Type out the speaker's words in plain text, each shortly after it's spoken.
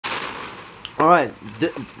Alright,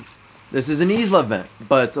 this is an Isla event,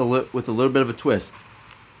 but it's with a little bit of a twist.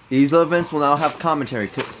 Isla events will now have commentary,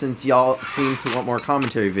 since y'all seem to want more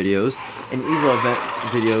commentary videos, and Isla event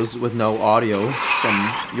videos with no audio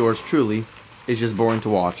from yours truly is just boring to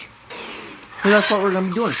watch. So that's what we're going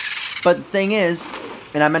to be doing. But the thing is,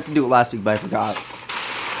 and I meant to do it last week, but I forgot.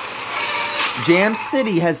 Jam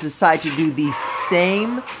City has decided to do the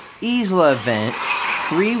same Isla event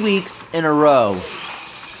 3 weeks in a row.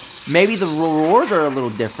 Maybe the rewards are a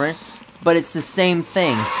little different, but it's the same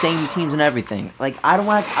thing, same teams and everything. Like, I don't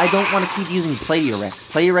want to keep using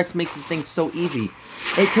Player-X. Player-X makes this thing so easy.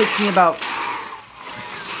 It takes me about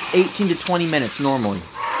 18 to 20 minutes normally.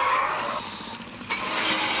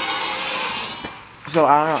 So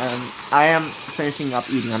I am finishing up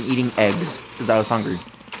eating. I'm eating eggs because I was hungry.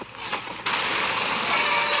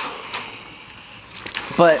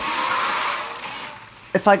 But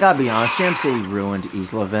if I gotta be honest, Jam City ruined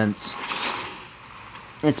Isla events.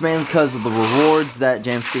 It's mainly because of the rewards that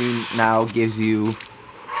Jam City now gives you,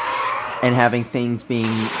 and having things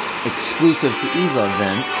being exclusive to Isla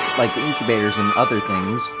events, like the incubators and other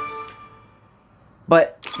things.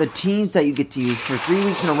 But the teams that you get to use for 3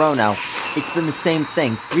 weeks in a row now, it's been the same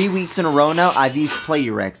thing. 3 weeks in a row now, I've used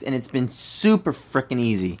Player-X, and it's been super freaking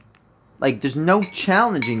easy. Like, there's no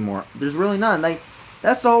challenging more. There's really none. Like,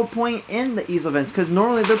 that's the whole point in the Isla events, because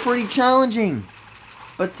normally they're pretty challenging.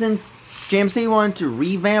 But since JMC wanted to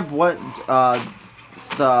revamp what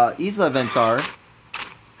the Isla events are,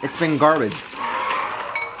 it's been garbage.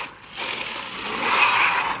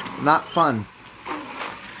 Not fun.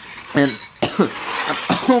 And I'm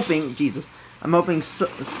hoping, I'm hoping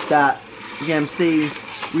that JMC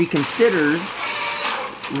reconsiders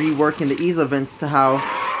reworking the Isla events to how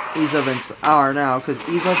Isla events are now, because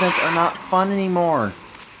Isla events are not fun anymore.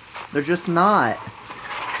 They're just not.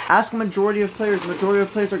 Ask a majority of players. Majority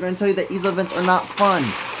of players are going to tell you that Isla events are not fun.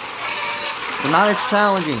 They're not as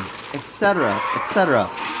challenging, etc., etc.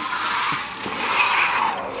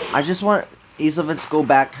 I just want Isla events to go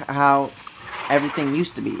back how everything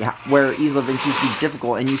used to be, where Isla events used to be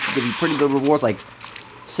difficult and used to give you pretty good rewards, like,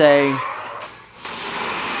 say,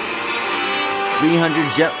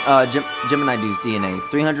 300 Gemini Dude's DNA,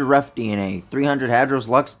 300 Ref DNA, 300 Hadros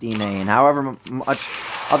Lux DNA, and however much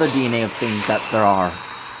other DNA of things that there are.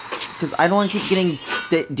 Because I don't want to keep getting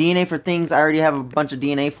DNA for things I already have a bunch of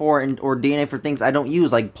DNA for, or DNA for things I don't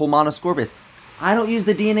use, like Pulmona Scorpius. I don't use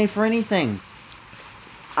the DNA for anything.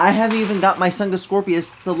 I haven't even got my Sunga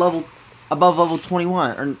Scorpius to above level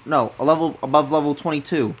 21, or no, a level above level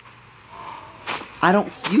 22. I don't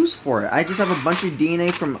fuse for it. I just have a bunch of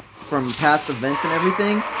DNA from past events and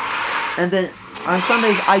everything, and then on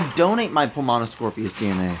Sundays I donate my Pulmona Scorpius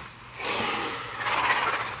DNA.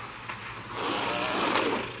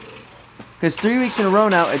 Because 3 weeks in a row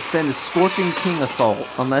now, it's been the Scorching King Assault,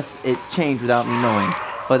 unless it changed without me knowing.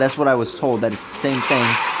 But that's what I was told, that it's the same thing.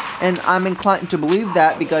 And I'm inclined to believe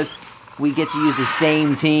that because we get to use the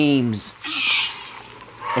same teams.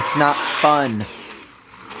 It's not fun.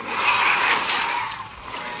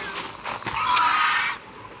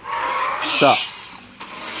 Sucks.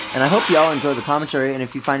 And I hope y'all enjoyed the commentary, and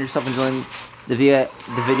if you find yourself enjoying the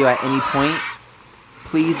video at any point,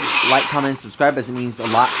 please like, comment, and subscribe, as it means a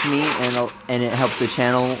lot to me, and it helps the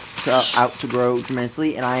channel to grow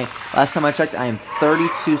tremendously. And last time I checked, I am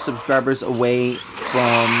 32 subscribers away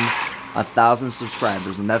from 1,000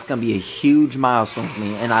 subscribers, and that's gonna be a huge milestone for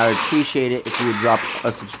me. And I would appreciate it if you would drop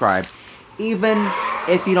a subscribe. Even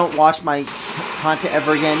if you don't watch my content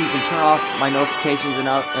ever again, you can turn off my notifications and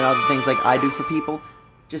other things like I do for people.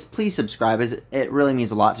 Just please subscribe, as it really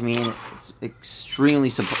means a lot to me, and it's extremely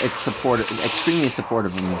supportive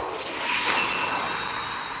of me.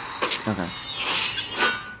 Okay.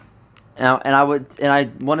 Now, and I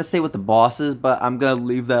want to say with the bosses, but I'm gonna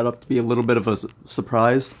leave that up to be a little bit of a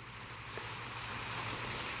surprise.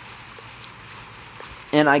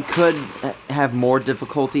 And I could have more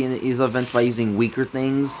difficulty in the Isla events by using weaker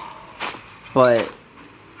things, but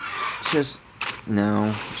just Isla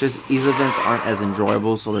events aren't as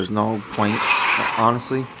enjoyable, so there's no point,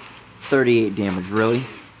 honestly. 38 damage, really?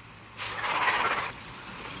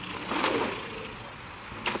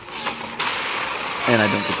 And I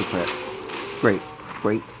don't get the crit. Great.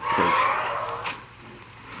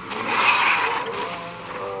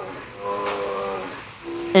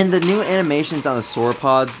 And the new animations on the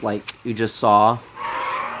sauropods, like you just saw,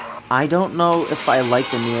 I don't know if I like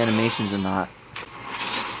the new animations or not.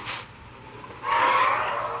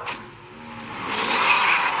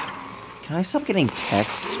 Can I stop getting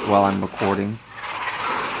text while I'm recording?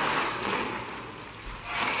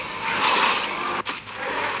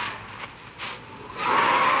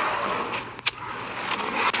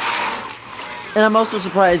 And I'm also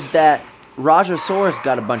surprised that Rajasaurus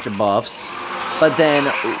got a bunch of buffs, but then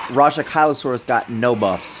Rajakylosaurus got no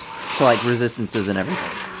buffs to like resistances and everything.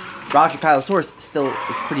 Rajakylosaurus still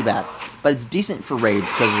is pretty bad, but it's decent for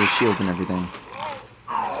raids because of the shields and everything.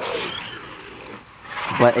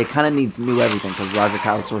 But it kind of needs new everything because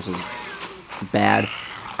Rajakylosaurus is bad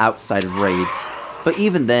outside of raids. But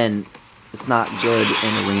even then, it's not good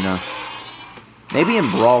in arena. Maybe in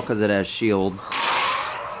Brawl because it has shields.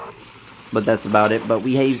 But that's about it. But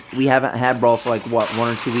we haven't had Brawl for like, what, 1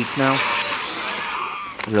 or 2 weeks now?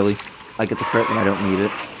 Really? I get the crit when I don't need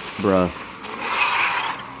it. Bruh.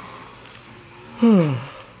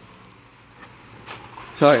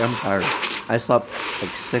 Sorry, I'm tired. I slept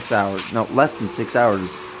like 6 hours. No, less than 6 hours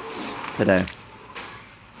today.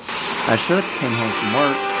 I should have came home from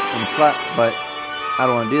work and slept, but I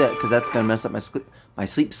don't want to do that because that's going to mess up my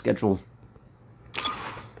sleep schedule.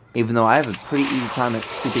 Even though I have a pretty easy time at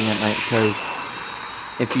sleeping at night because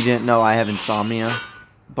if you didn't know, I have insomnia.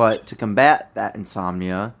 But to combat that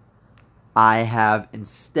insomnia, I have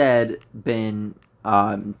instead been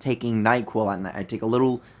taking NyQuil at night. I take a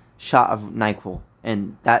little shot of NyQuil,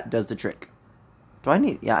 and that does the trick. Do I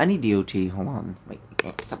need... Yeah, I need DOT. Hold on. Wait,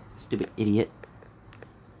 stop, stupid idiot.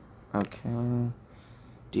 Okay.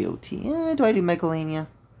 DOT. Do I do Megalania?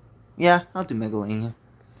 Yeah, I'll do Megalania.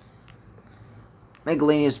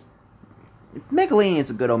 Megalania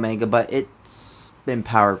is a good Omega, but it's been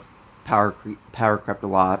power crept a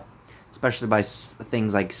lot, especially by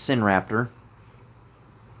things like Sinraptor.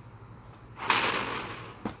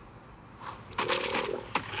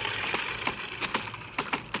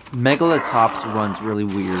 Megalatops runs really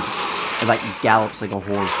weird. It like gallops like a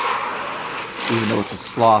horse, even though it's a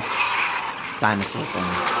sloth dinosaur thing.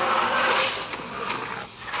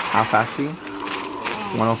 How fast are you?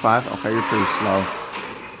 105? Okay, you're pretty slow.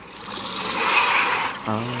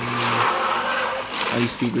 Are you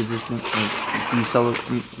speed resistant? Decel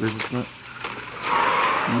resistant?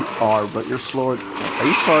 You are, but you're slower. Are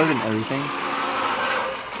you slower than everything?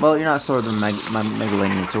 Well, you're not slower than my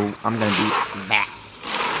Megalania, so I'm gonna do that.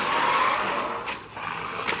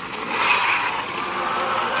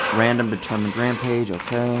 Random determined rampage,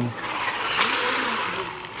 okay.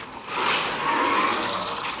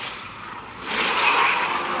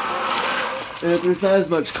 If there's not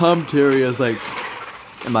as much commentary as like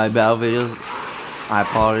in my battle videos, I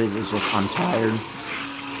apologize. It's just I'm tired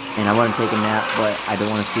and I want to take a nap, but I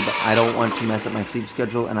don't want to sleep. I don't want to mess up my sleep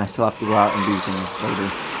schedule, and I still have to go out and do things later.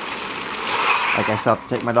 Like I still have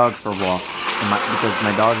to take my dogs for a walk, because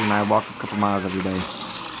my dogs and I walk a couple miles every day.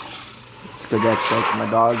 It's good to exercise for my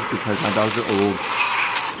dogs because my dogs are old.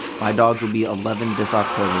 My dogs will be 11 this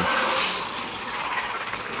October.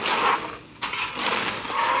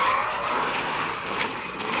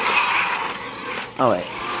 Oh wait,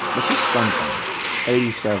 what's your stun time?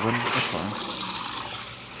 87, that's fine.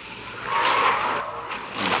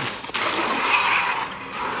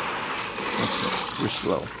 Okay, you're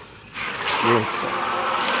slow. Real slow.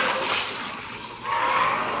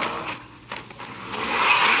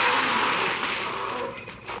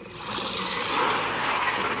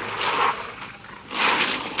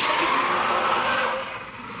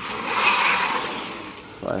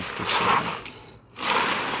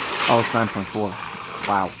 Oh, it's 9.4.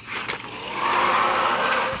 Wow.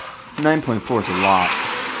 9.4 is a lot.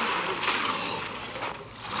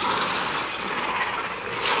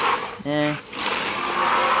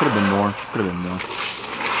 Could have been more. Could have been more.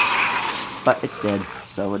 But it's dead,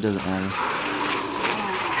 so it doesn't matter.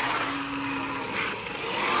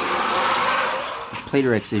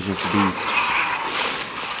 Platerix is just a beast.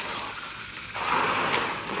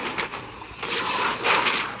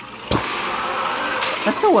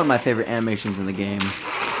 That's still one of my favorite animations in the game.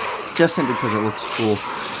 Just simply because it looks cool.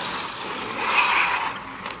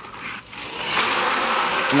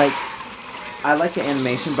 And like, I like the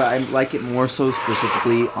animation, but I like it more so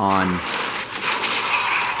specifically on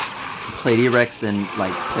Platyrex than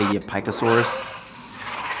like Platypikasaurus.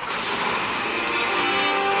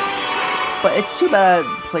 But it's too bad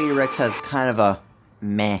Platyrex has kind of a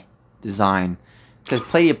meh design. Because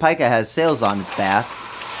Platypica has sails on its back.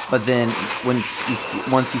 But then, once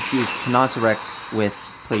you fuse Tenontorex with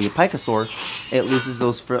Platypikasaur, it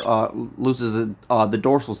loses the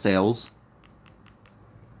dorsal sails,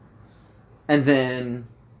 and then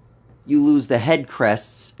you lose the head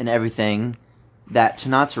crests and everything that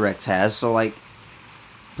Tenontorex has. So, like,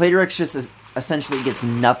 Platyrex just essentially gets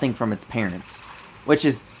nothing from its parents, which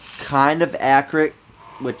is kind of accurate.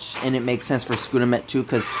 And it makes sense for Scootamet too,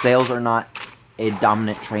 because sails are not a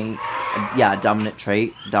dominant trait. Yeah, dominant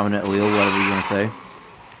trait, dominant allele, whatever you want to say.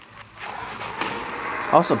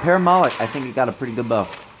 Also, Paramolic, I think it got a pretty good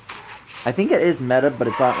buff. I think it is meta, but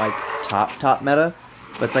it's not like top meta.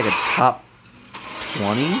 But it's like a top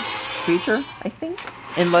 20 creature, I think.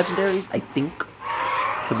 In legendaries, I think.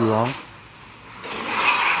 Could be wrong.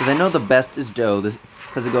 Because I know the best is Doe.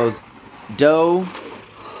 Because it goes Doe,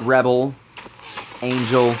 Rebel,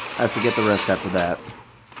 Angel. I forget the rest after that.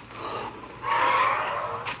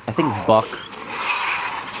 I think Buck.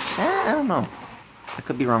 I don't know. I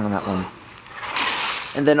could be wrong on that one.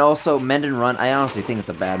 And then also, Mend and Run, I honestly think it's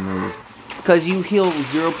a bad move. Because you heal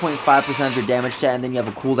 0.5% of your damage stat, and then you have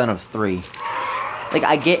a cooldown of 3. Like,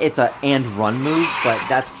 I get it's a and run move, but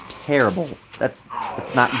that's terrible. That's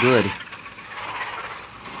not good.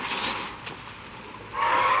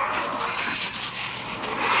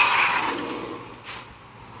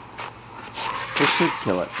 This should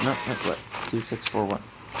kill it. No, that's what? 2, 6, 4, 1.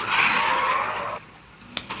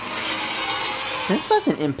 Since that's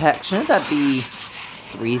an impact, shouldn't that be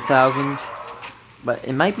 3,000? But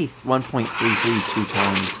it might be 1.33 2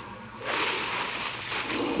 times.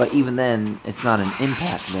 But even then, it's not an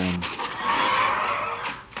impact then.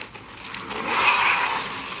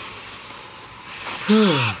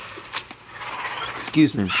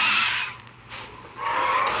 Excuse me.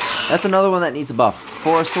 That's another one that needs a buff.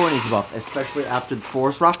 Forest needs a buff, especially after the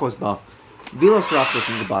Forest Rocko's buff. Velos Rakdos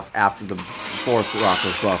needs a buff after the Forest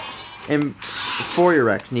Rocko's buff. And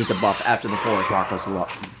Fourier needs a buff after the Forest Rocko's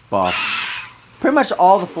buff. Pretty much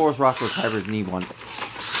all the Forest Rocko's hybrids need one.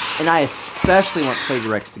 And I especially want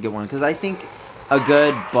Plaguerex to get one, because I think a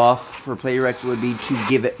good buff for Plaguerex would be to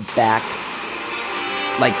give it back.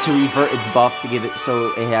 Like, to revert its buff to give it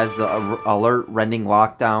so it has the alert, rending,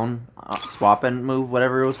 lockdown, swap-in move,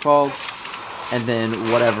 whatever it was called. And then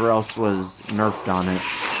whatever else was nerfed on it.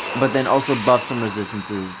 But then also buff some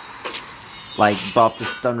resistances. Like, buff the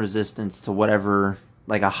stun resistance to whatever,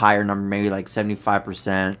 like a higher number, maybe like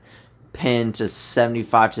 75%. Pin to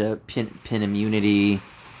 75 to pin immunity.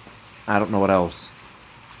 I don't know what else.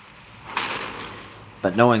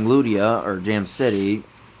 But knowing Ludia, or Jam City,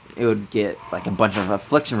 it would get like a bunch of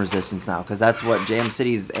affliction resistance now. Because that's what Jam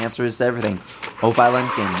City's answer is to everything.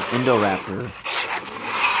 Ovilinkin, Indoraptor.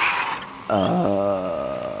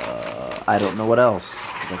 I don't know what else.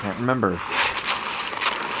 Because I can't remember.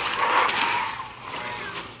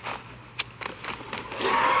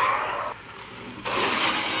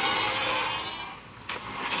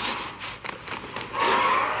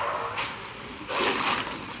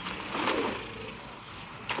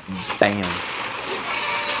 Bam.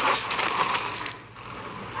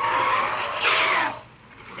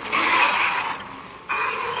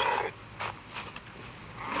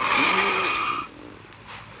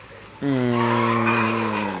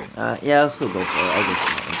 Yeah, I'll still go for it. I'll go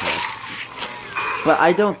for that impact. But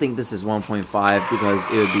I don't think this is 1.5 because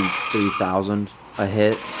it would be 3,000 a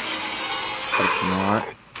hit. But it's not.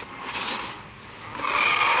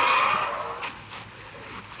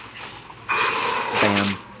 Bam.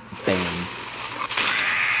 Bam.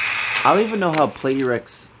 I don't even know how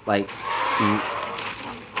Plaguerex, like,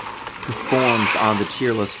 performs on the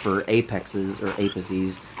tier list for Apexes, or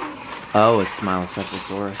Apices. Oh, it's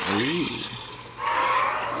Smilocephalosaurus. Ooh.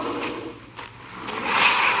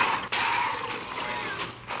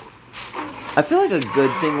 I feel like a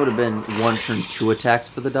good thing would have been 1 turn 2 attacks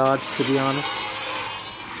for the dodge, to be honest.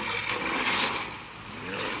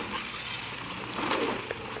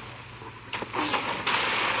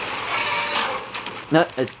 No,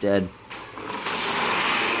 it's dead.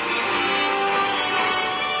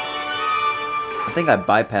 I think I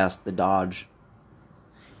bypassed the dodge.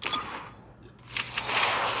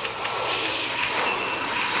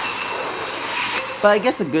 But I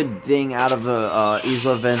guess a good thing out of the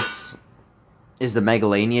Isla events is the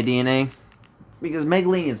Megalania DNA. Because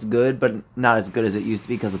Megalania is good, but not as good as it used to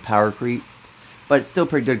be because of power creep. But it's still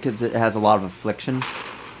pretty good because it has a lot of affliction.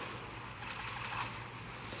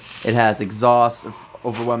 It has Exhaust,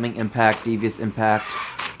 Overwhelming Impact, Devious Impact,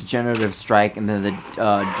 Degenerative Strike, and then the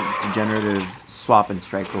Degenerative Swap and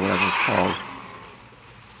Strike, or whatever it's called.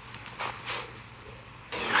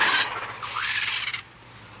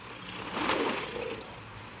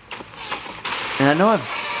 And I know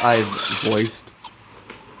I've voiced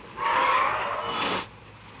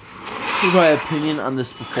my opinion on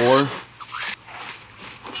this before,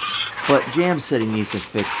 but Jam City needs to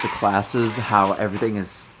fix the classes, how everything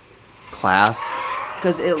is classed,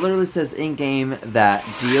 because it literally says in-game that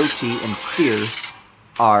DOT and Fierce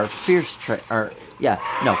are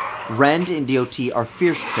Rend and DOT are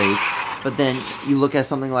Fierce traits, but then you look at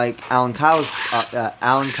something like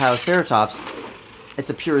Alankyloceratops, it's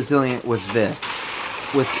a pure Resilient with this,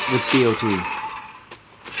 with DOT.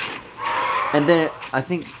 And then I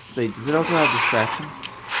think, wait, does it also have distraction?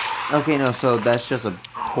 Okay, no, so that's just a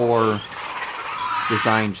poor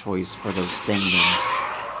design choice for the thing then.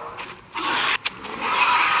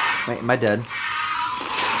 Wait, am I dead?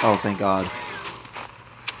 Oh, thank God.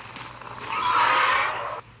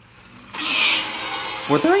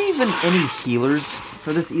 Were there even any healers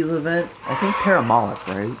for this Isla event? I think Paramolic,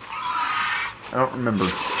 right? I don't remember.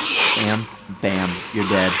 Bam. Bam. You're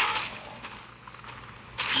dead.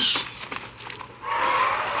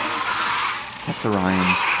 That's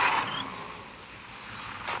Orion.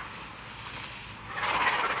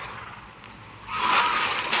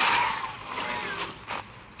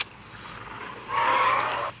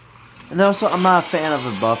 And also, I'm not a fan of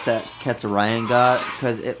the buff that Orion got,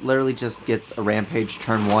 because it literally just gets a rampage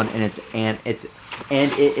turn 1, and it is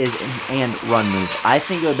an run move. I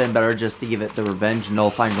think it would have been better just to give it the revenge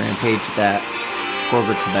nullifying rampage that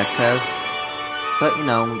Gorga Trebex has. But, you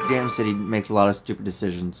know, Jam City makes a lot of stupid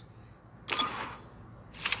decisions.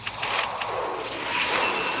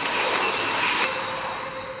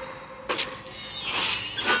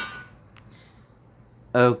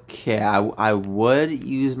 Okay, I would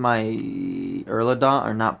use my Erladom,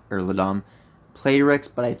 or not Erladom, Playrix,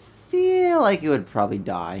 but I feel like it would probably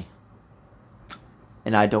die.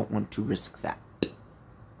 And I don't want to risk that.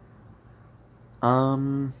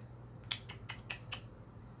 I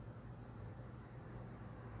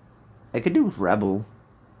could do Rebel,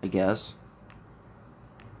 I guess.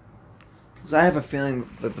 Because I have a feeling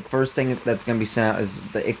that the first thing that's going to be sent out is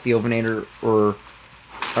the Ichthyovenator or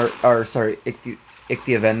sorry,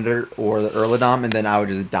 Ichthyovenator or the Erladom, and then I would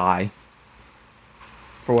just die.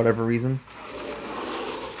 For whatever reason.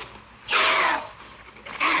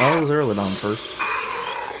 Oh, it was Erladom first.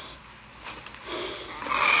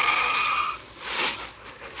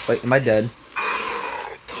 Wait, am I dead?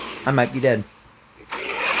 I might be dead.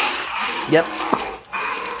 Yep.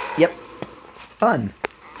 Yep. Fun.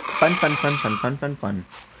 Fun, fun, fun, fun, fun, fun, fun.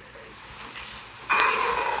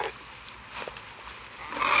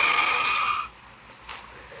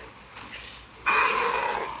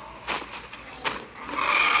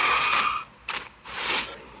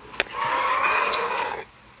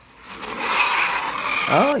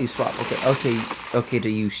 Oh, you swap. Okay, okay, to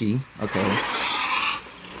Yushi. Okay.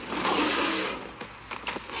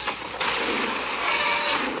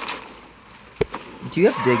 Do you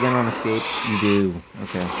have dig in on escape? You do.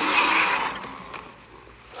 Okay.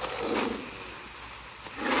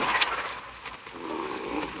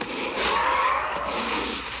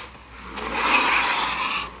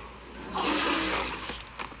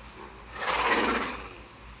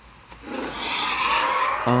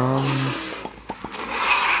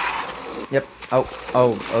 Yep. Oh.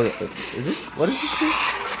 Is this, what is this do?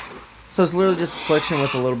 So it's literally just affliction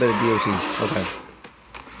with a little bit of DOT. Okay.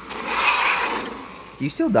 Do you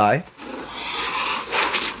still die?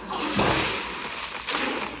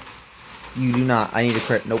 You do not. I need a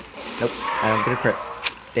crit. Nope. Nope. I don't get a crit.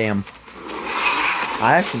 Damn.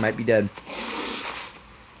 I actually might be dead.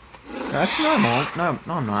 Actually, no, I'm not.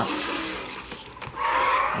 No, I'm not.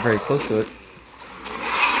 I'm very close to it.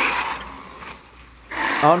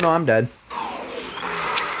 Oh, no, I'm dead.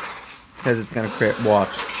 Because it's gonna crit. Watch.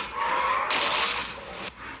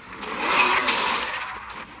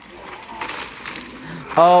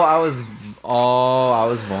 Oh, I was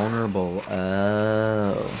vulnerable.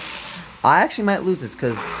 Oh. I actually might lose this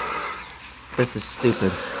because this is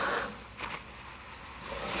stupid.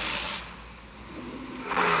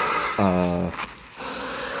 I'll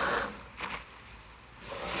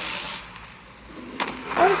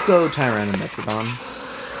just go Tyrannometrodon.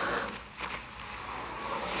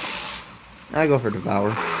 I go for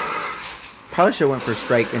Devour. Probably should have went for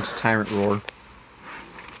Strike into Tyrant Roar.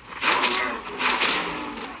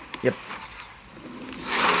 Yep.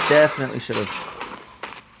 Definitely should have.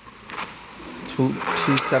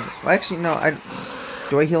 2-7. Well, actually, no.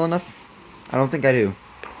 Do I heal enough? I don't think I do.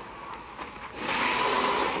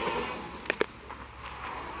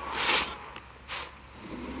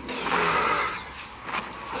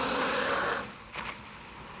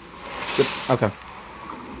 Yep. Okay.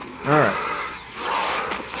 All right.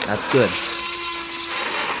 That's good.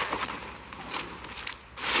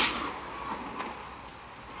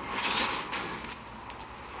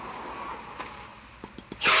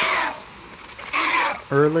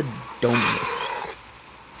 Erladomus.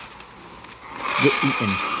 Get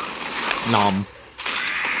eaten. Nom.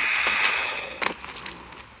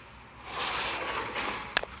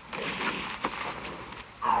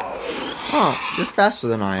 Oh, you're faster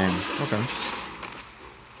than I am. Okay.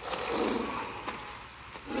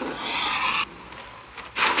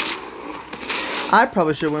 I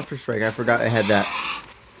probably should have went for strike. I forgot I had that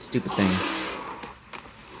stupid thing.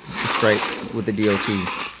 Strike with the DOT.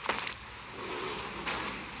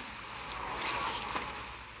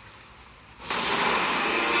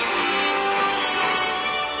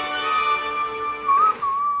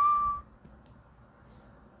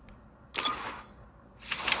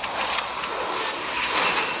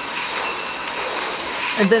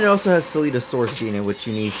 And then it also has Salida-Source DNA, which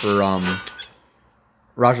you need for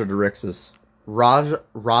Raja Dorixis. Raja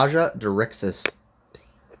Dorixis.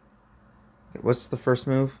 Okay, what's the first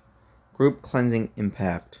move? Group Cleansing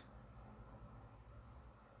Impact.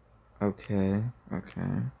 Okay,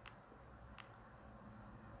 okay.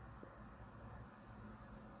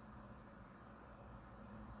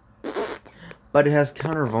 But it has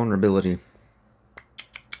counter vulnerability.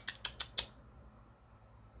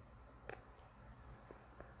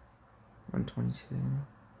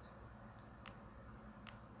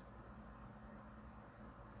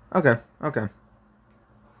 Okay, okay.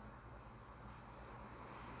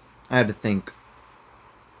 I had to think.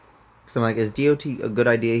 Because I'm like, is DOT a good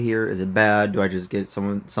idea here? Is it bad? Do I just get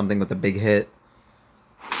something with a big hit?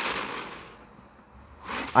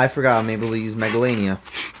 I forgot I'm able to use Megalania.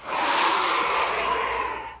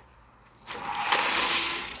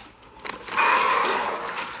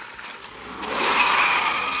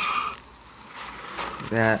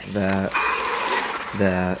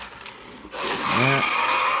 That.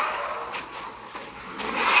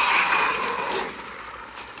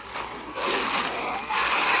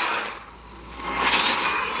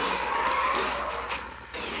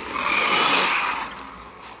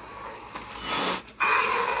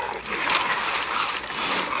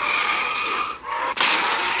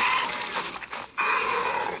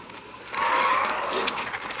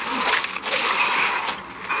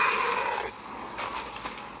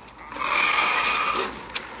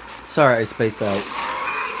 Sorry, I spaced out.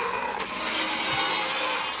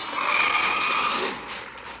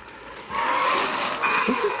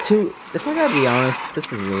 This is too... If I gotta be honest,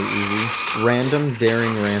 this is really easy. Random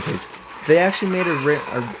Daring Rampage. They actually made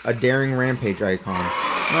a Daring Rampage icon.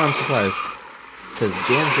 No, I'm surprised. Because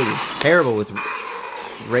Jurassic is terrible with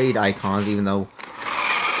raid icons, even though...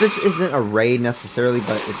 This isn't a raid necessarily,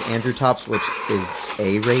 but it's Andrew Tops, which is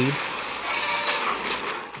a raid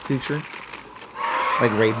feature.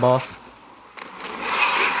 Like raid boss.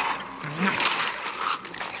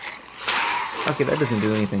 Okay, that doesn't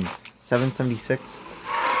do anything. 776.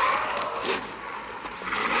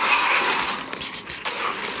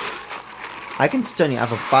 I can stun you. I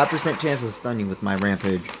have a 5% chance of stun you with my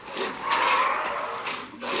rampage. Too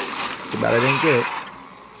bad I didn't get it.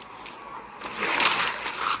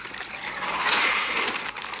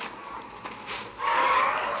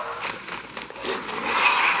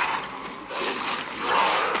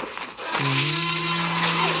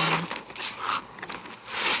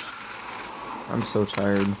 I'm so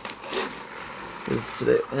tired. Because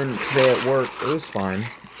today at work, it was fine.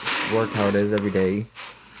 Work how it is every day.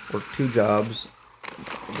 Work 2 jobs.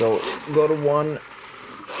 Go to one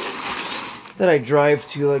that I drive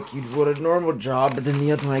to like you'd would a normal job, but then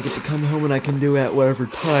the other one I get to come home and I can do at whatever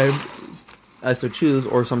time I so choose,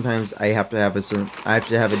 or sometimes I have to have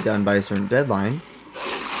it done by a certain deadline.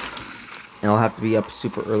 And I'll have to be up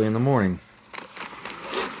super early in the morning.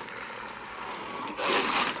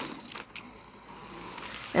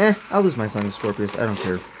 I'll lose my son to Scorpius. I don't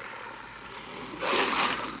care.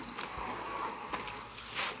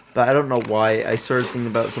 But I don't know why. I started thinking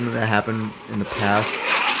about something that happened in the past.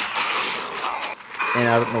 And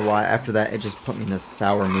I don't know why. After that, it just put me in a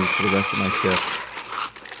sour mood for the rest of my shift.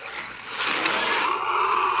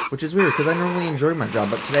 Which is weird, because I normally enjoy my job.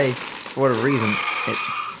 But today, for whatever reason,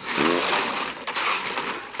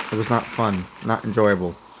 it was not fun. Not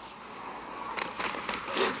enjoyable.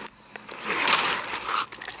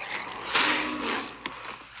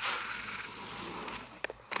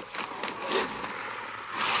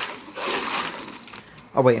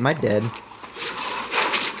 Oh wait, am I dead?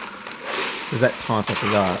 Is that taunt? I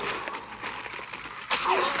forgot.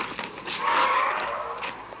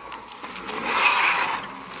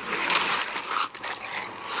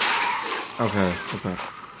 Okay, okay.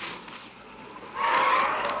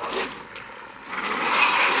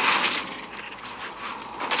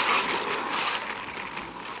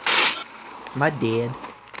 Am I dead?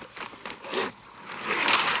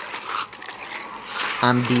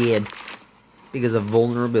 I'm dead. Because of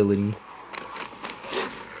vulnerability.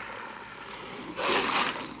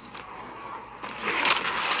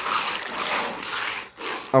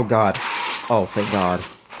 Oh god. Oh, thank god.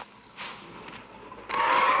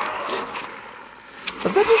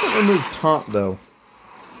 But that doesn't remove taunt, though.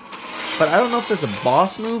 But I don't know if there's a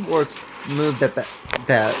boss move or it's a move that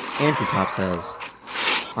Andrew Tops has.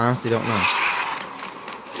 I honestly don't know.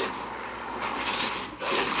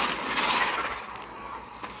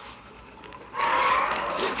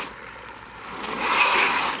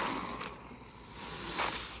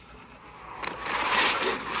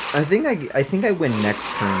 I think I win next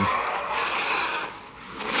turn.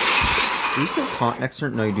 Do you still taunt next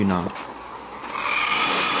turn? No, you do not.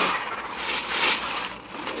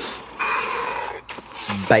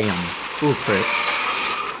 Bam. Ooh, crit.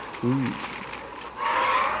 Ooh.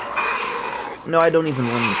 No, I don't even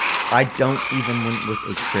win with... I don't even win with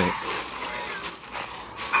a crit.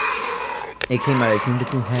 It came out as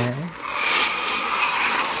Hinderton hair.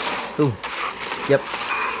 Ooh. Yep.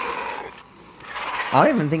 I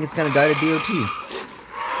don't even think it's gonna die to DOT.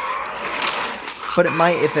 But it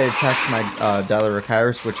might if it attacks my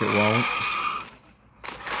Dialoricyrus, which it won't.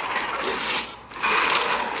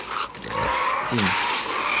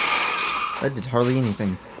 That did hardly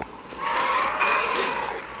anything.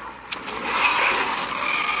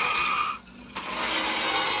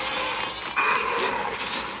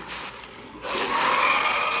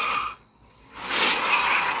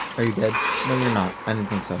 Are you dead? No, you're not. I didn't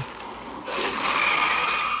think so.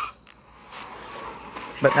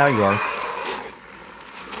 But now you are.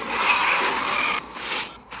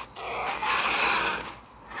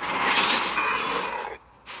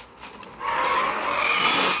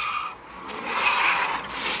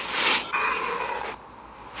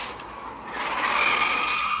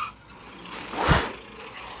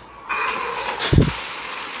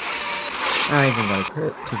 I even got a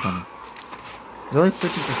crit. Too funny. There's only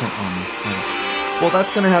 50% on me. Well,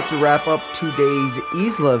 that's going to have to wrap up today's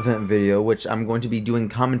Isla event video, which I'm going to be doing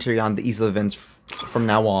commentary on the Isla events from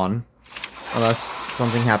now on. Unless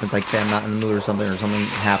something happens, like say I'm not in the mood or something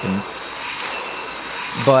happened.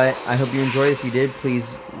 But I hope you enjoyed. If you did,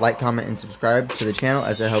 please like, comment, and subscribe to the channel,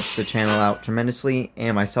 as it helps the channel out tremendously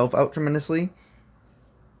and myself out tremendously.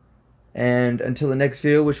 And until the next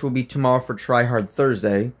video, which will be tomorrow for Try Hard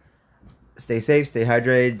Thursday, stay safe, stay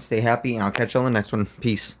hydrated, stay happy, and I'll catch you on the next one.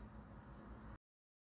 Peace.